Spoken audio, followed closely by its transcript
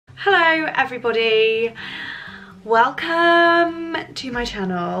Hello everybody, welcome to my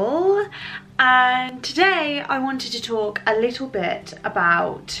channel, and today I wanted to talk a little bit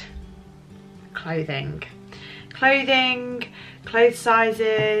about clothing, clothes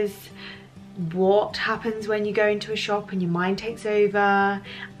sizes, what happens when you go into a shop and your mind takes over,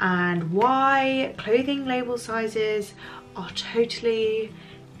 and why clothing label sizes are totally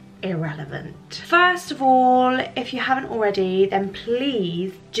irrelevant. First of all, if you haven't already, then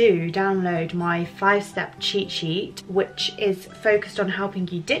please do download my 5-step cheat sheet, which is focused on helping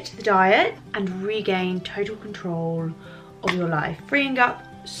you ditch the diet and regain total control of your life, freeing up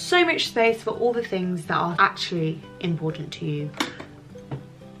so much space for all the things that are actually important to you,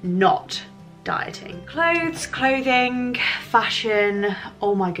 not dieting. Clothes, clothing, fashion,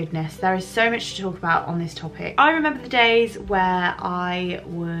 oh my goodness, there is so much to talk about on this topic. I remember the days where I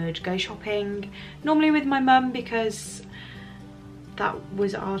would go shopping, normally with my mum because that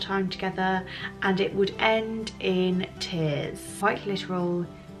was our time together, and it would end in tears, quite literal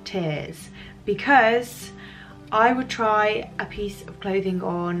tears, because I would try a piece of clothing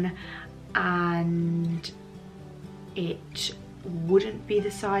on and it wouldn't be the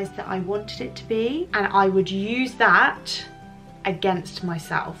size that I wanted it to be, and I would use that against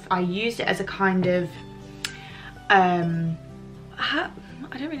myself. I used it as a kind of I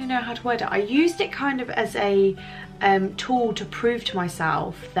don't really know how to word it. I used it kind of as a tool to prove to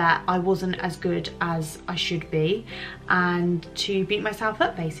myself that I wasn't as good as I should be, and to beat myself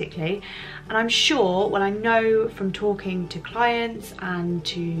up basically. And I'm sure, well, I know from talking to clients and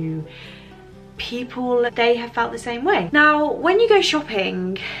to people, they have felt the same way. Now, when you go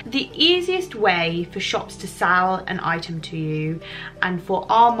shopping, the easiest way for shops to sell an item to you and for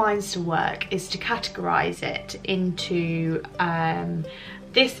our minds to work is to categorize it into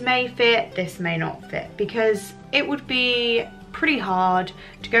this may fit, this may not fit, because it would be pretty hard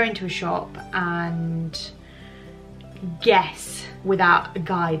to go into a shop and guess without a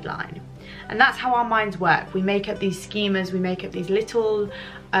guideline. And that's how our minds work. We make up these schemas, we make up these little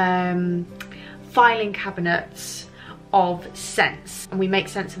filing cabinets of sense, and we make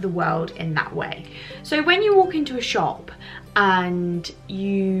sense of the world in that way. So when you walk into a shop and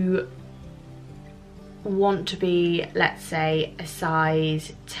you want to be, let's say, a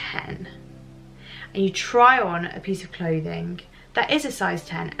size 10, and you try on a piece of clothing that is a size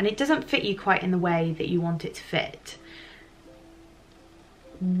 10 and it doesn't fit you quite in the way that you want it to fit,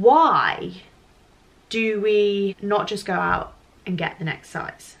 why do we not just go out and get the next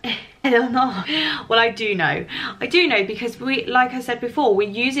size? I don't know. Well, I do know because we, like I said before, we're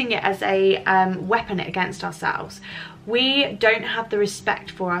using it as a weapon against ourselves. We don't have the respect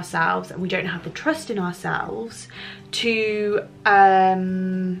for ourselves and we don't have the trust in ourselves to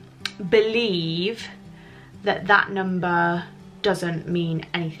believe that that number doesn't mean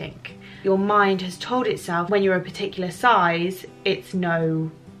anything. Your mind has told itself when you're a particular size, it's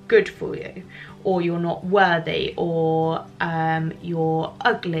no good for you, or you're not worthy, or you're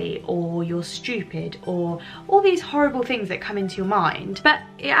ugly, or you're stupid, or all these horrible things that come into your mind, but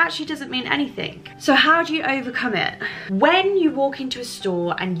it actually doesn't mean anything. So how do you overcome it? When you walk into a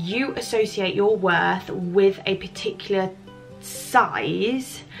store and you associate your worth with a particular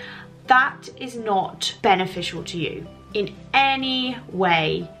size, that is not beneficial to you in any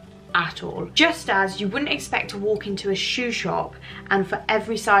way at all. Just as you wouldn't expect to walk into a shoe shop and for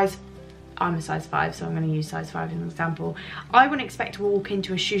every size, I'm a size 5, so I'm going to use size 5 as an example. I wouldn't expect to walk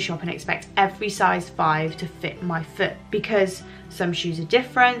into a shoe shop and expect every size 5 to fit my foot, because some shoes are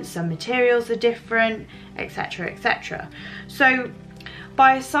different, some materials are different, etc, etc. So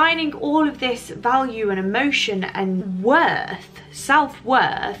by assigning all of this value and emotion and worth,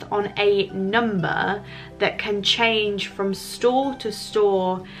 self-worth, on a number that can change from store to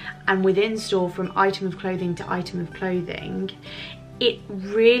store and within store, from item of clothing to item of clothing, it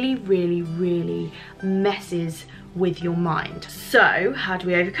really, really, really messes with your mind. So how do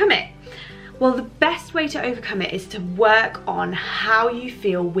we overcome it? Well, the best way to overcome it is to work on how you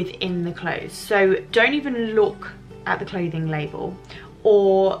feel within the clothes. So don't even look at the clothing label,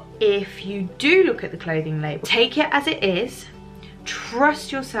 or if you do look at the clothing label, take it as it is,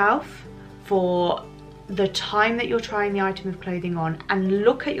 trust yourself for the time that you're trying the item of clothing on, and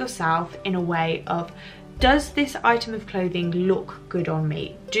look at yourself in a way of, does this item of clothing look good on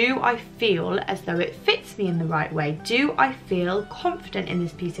me? Do I feel as though it fits me in the right way? Do I feel confident in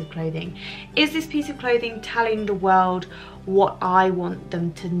this piece of clothing? Is this piece of clothing telling the world what I want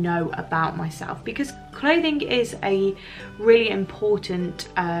them to know about myself? Because clothing is a really important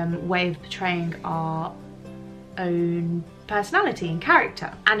way of portraying our own personality and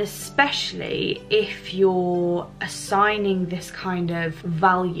character. And especially if you're assigning this kind of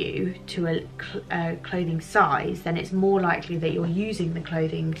value to a clothing size, then it's more likely that you're using the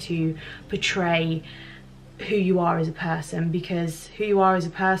clothing to portray who you are as a person, because who you are as a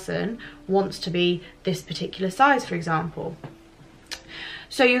person wants to be this particular size, for example.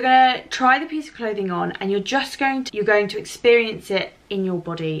 So you're going to try the piece of clothing on, and you're going to experience it in your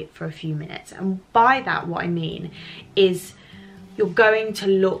body for a few minutes. And by that, what I mean is you're going to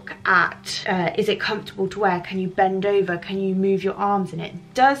look at, is it comfortable to wear? Can you bend over? Can you move your arms in it?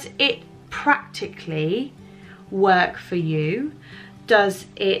 Does it practically work for you? Does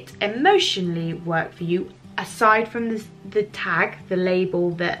it emotionally work for you? Aside from the tag, the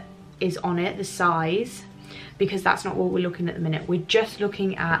label that is on it, the size, because that's not what we're looking at the minute. We're just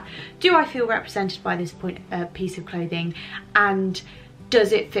looking at, do I feel represented by this piece of clothing, and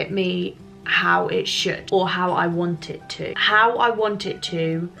does it fit me how it should, or how I want it to? How I want it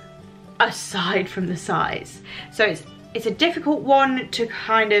to, aside from the size. So it's a difficult one to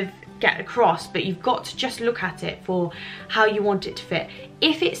kind of get across, but you've got to just look at it for how you want it to fit.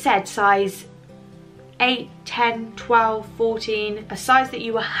 If it said size 8, 10, 12, 14, a size that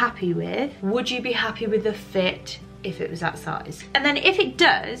you were happy with, would you be happy with the fit if it was that size? And then if it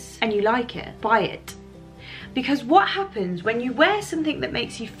does, and you like it, buy it. Because what happens when you wear something that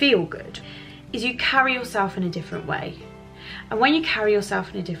makes you feel good is you carry yourself in a different way. And when you carry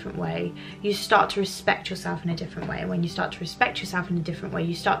yourself in a different way, you start to respect yourself in a different way. And when you start to respect yourself in a different way,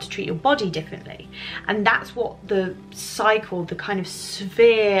 you start to treat your body differently. And that's what the cycle, the kind of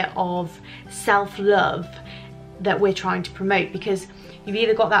sphere of self-love that we're trying to promote. Because you've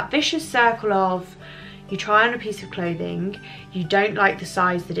either got that vicious circle of, you try on a piece of clothing, you don't like the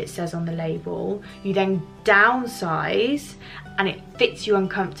size that it says on the label, you then downsize and it fits you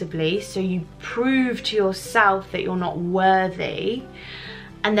uncomfortably, so you prove to yourself that you're not worthy,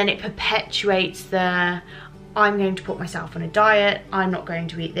 and then it perpetuates the, I'm going to put myself on a diet, I'm not going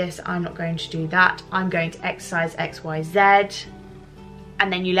to eat this, I'm not going to do that, I'm going to exercise X, Y, Z,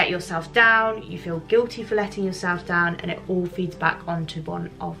 and then you let yourself down, you feel guilty for letting yourself down, and it all feeds back onto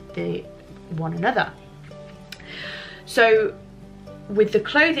one another. So with the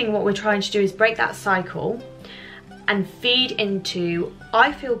clothing, what we're trying to do is break that cycle and feed into,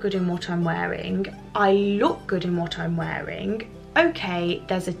 I feel good in what I'm wearing, I look good in what I'm wearing, okay,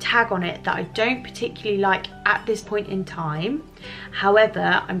 there's a tag on it that I don't particularly like at this point in time,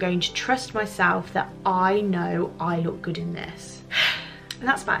 however, I'm going to trust myself that I know I look good in this. And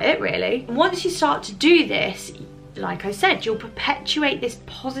that's about it, really. And once you start to do this, like I said, you'll perpetuate this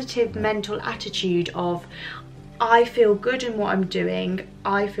positive mental attitude of, I feel good in what I'm doing,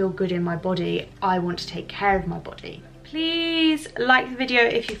 I feel good in my body, I want to take care of my body. Please like the video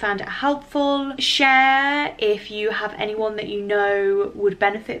if you found it helpful, share if you have anyone that you know would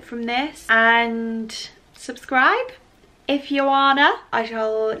benefit from this, and subscribe if you wanna. I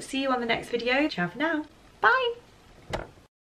shall see you on the next video. Ciao for now. Bye.